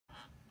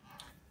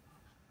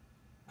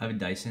I have a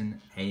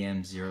Dyson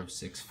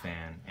AM06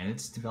 fan, and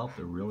it's developed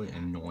a really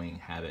annoying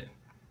habit.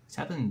 It's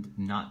happened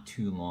not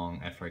too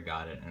long after I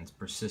got it, and it's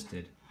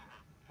persisted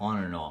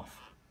on and off.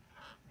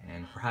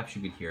 And perhaps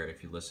you could hear it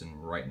if you listen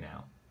right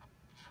now.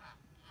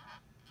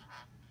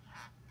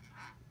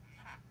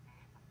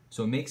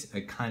 So it makes a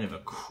kind of a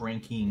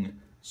cranking,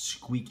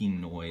 squeaking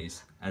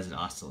noise as it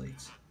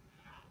oscillates.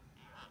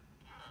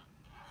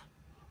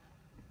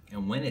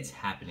 And when it's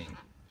happening,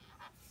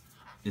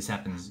 this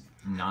happens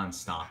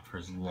non-stop for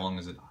as long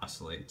as it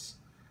oscillates.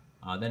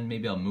 Then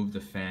maybe I'll move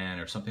the fan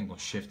or something will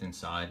shift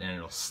inside and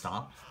it'll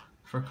stop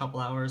for a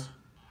couple hours,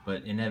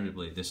 but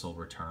inevitably this will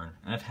return.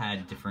 And I've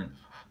had different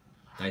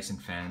Dyson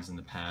fans in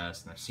the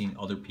past, and I've seen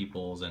other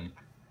people's, and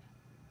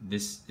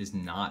this is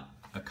not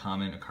a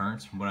common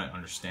occurrence from what I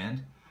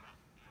understand.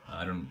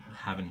 I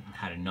haven't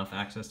had enough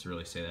access to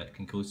really say that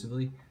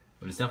conclusively,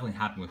 but it's definitely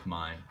happened with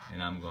mine,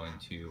 and I'm going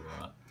to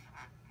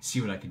see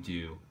what I can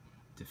do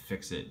to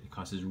fix it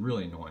because it's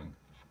really annoying.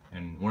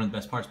 And one of the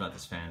best parts about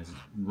this fan is it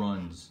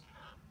runs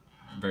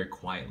very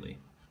quietly,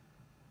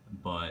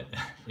 but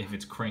if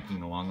it's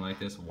cranking along like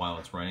this while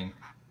it's running,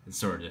 it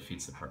sort of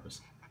defeats the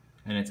purpose.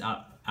 And it's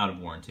out of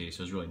warranty,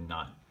 so there's really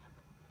not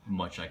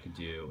much I could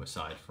do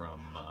aside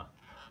from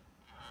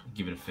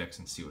give it a fix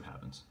and see what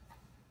happens.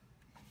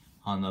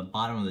 On the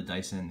bottom of the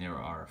Dyson there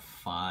are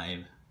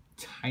 5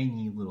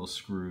 tiny little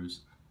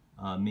screws,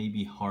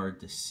 maybe hard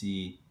to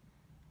see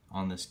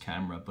on this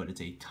camera, but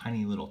it's a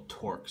tiny little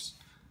Torx.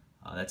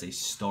 That's a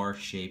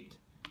star-shaped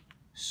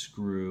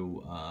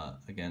screw.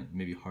 Again,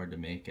 maybe hard to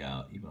make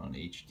out even on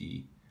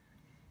HD,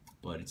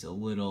 but it's a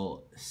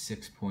little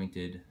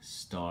 6-pointed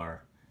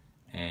star,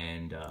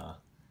 and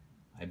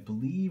I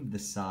believe the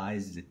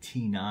size is a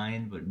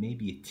T9, but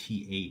maybe a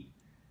T8.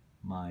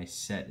 My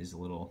set is a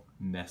little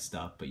messed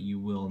up, but you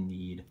will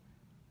need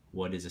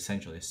what is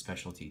essentially a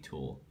specialty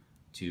tool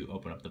to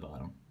open up the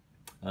bottom.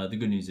 The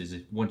good news is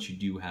once you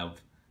do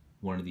have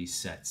one of these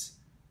sets,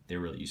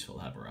 they're really useful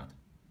to have around.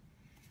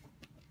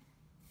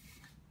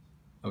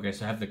 Okay,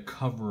 so I have the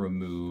cover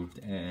removed,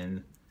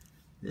 and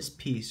this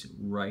piece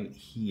right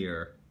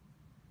here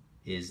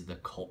is the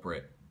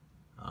culprit.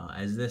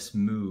 As this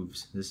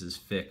moves, this is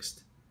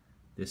fixed.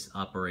 This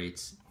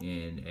operates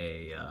in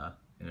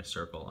a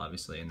circle,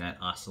 obviously, and that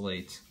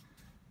oscillates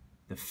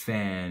the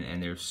fan,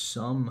 and there's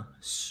some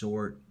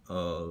sort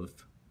of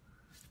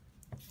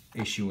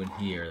issue in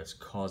here that's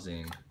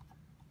causing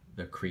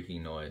the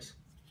creaking noise.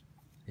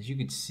 As you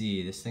can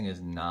see, this thing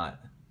is not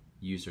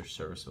user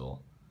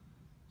serviceable.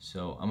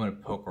 So I'm going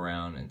to poke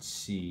around and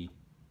see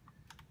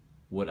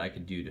what I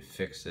could do to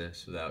fix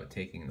this without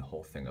taking the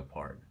whole thing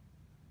apart.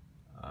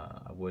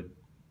 I would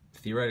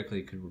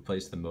theoretically could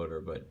replace the motor,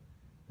 but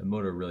the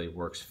motor really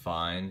works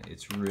fine.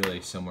 It's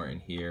really somewhere in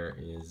here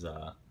is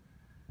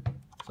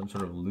some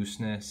sort of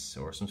looseness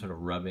or some sort of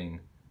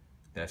rubbing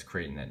that's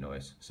creating that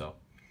noise. So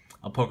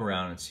I'll poke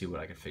around and see what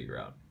I can figure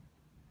out.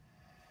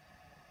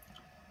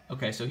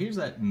 Okay, so here's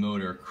that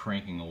motor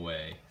cranking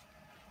away.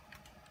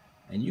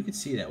 And you can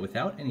see that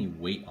without any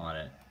weight on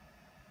it,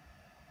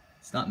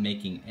 it's not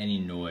making any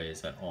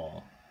noise at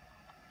all.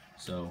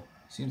 So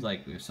it seems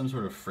like there's some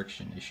sort of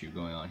friction issue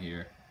going on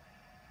here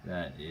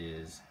that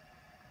is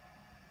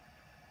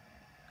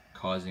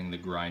causing the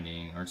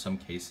grinding, or in some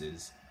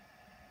cases,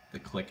 the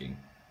clicking.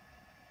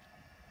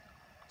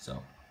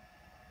 So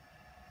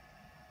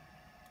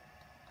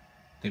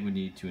I think we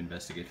need to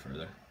investigate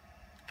further.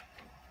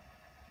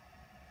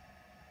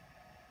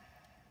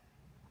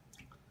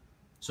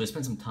 So I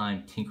spent some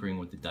time tinkering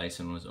with the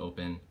Dyson when it was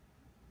open,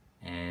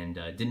 and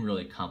didn't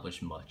really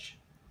accomplish much.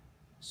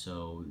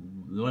 So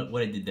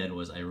what I did then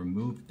was I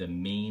removed the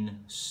main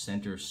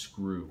center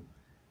screw.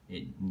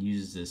 It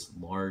uses this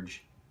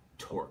large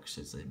Torx.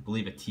 It's, I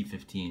believe, a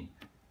T15.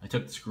 I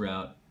took the screw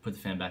out, put the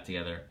fan back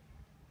together,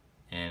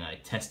 and I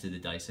tested the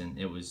Dyson.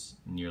 It was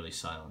nearly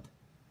silent,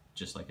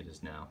 just like it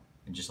is now,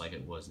 and just like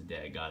it was the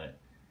day I got it.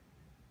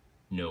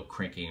 No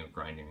cranking or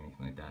grinding or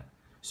anything like that.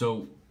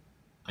 So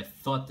I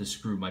thought the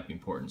screw might be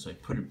important, so I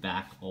put it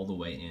back all the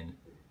way in,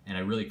 and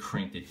I really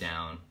cranked it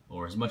down,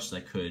 or as much as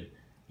I could,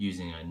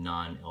 using a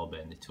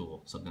non-L-bend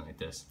tool, something like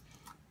this.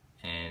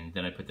 And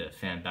then I put the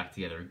fan back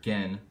together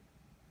again,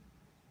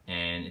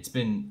 and it's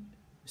been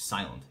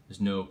silent. There's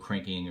no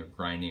cranking or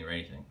grinding or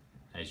anything,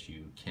 as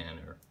you can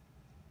or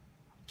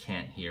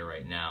can't hear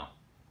right now.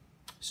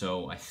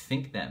 So I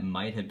think that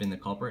might have been the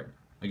culprit.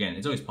 Again,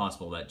 it's always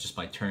possible that just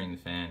by turning the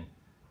fan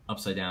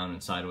upside down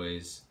and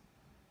sideways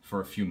for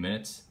a few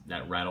minutes,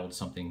 that rattled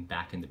something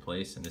back into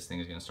place and this thing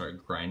is going to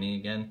start grinding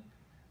again.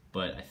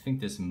 But I think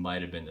this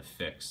might have been the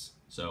fix.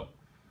 So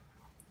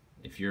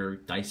if your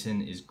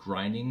Dyson is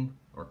grinding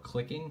or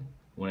clicking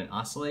when it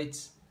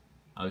oscillates,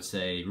 I would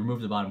say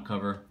remove the bottom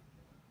cover,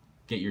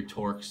 get your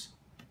Torx,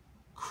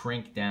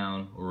 crank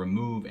down or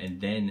remove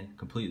and then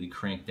completely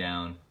crank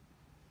down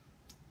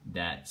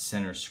that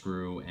center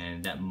screw,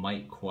 and that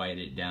might quiet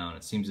it down.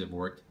 It seems to have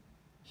worked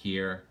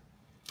here.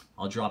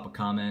 I'll drop a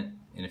comment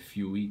in a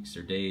few weeks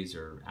or days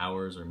or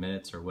hours or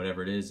minutes or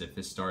whatever it is if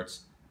this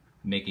starts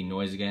making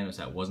noise again, if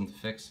that wasn't the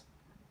fix.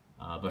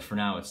 But for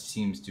now, it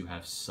seems to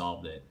have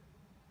solved it.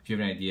 If you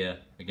have an idea,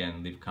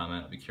 again, leave a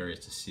comment. I'll be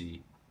curious to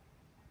see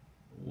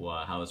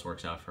how this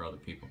works out for other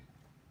people.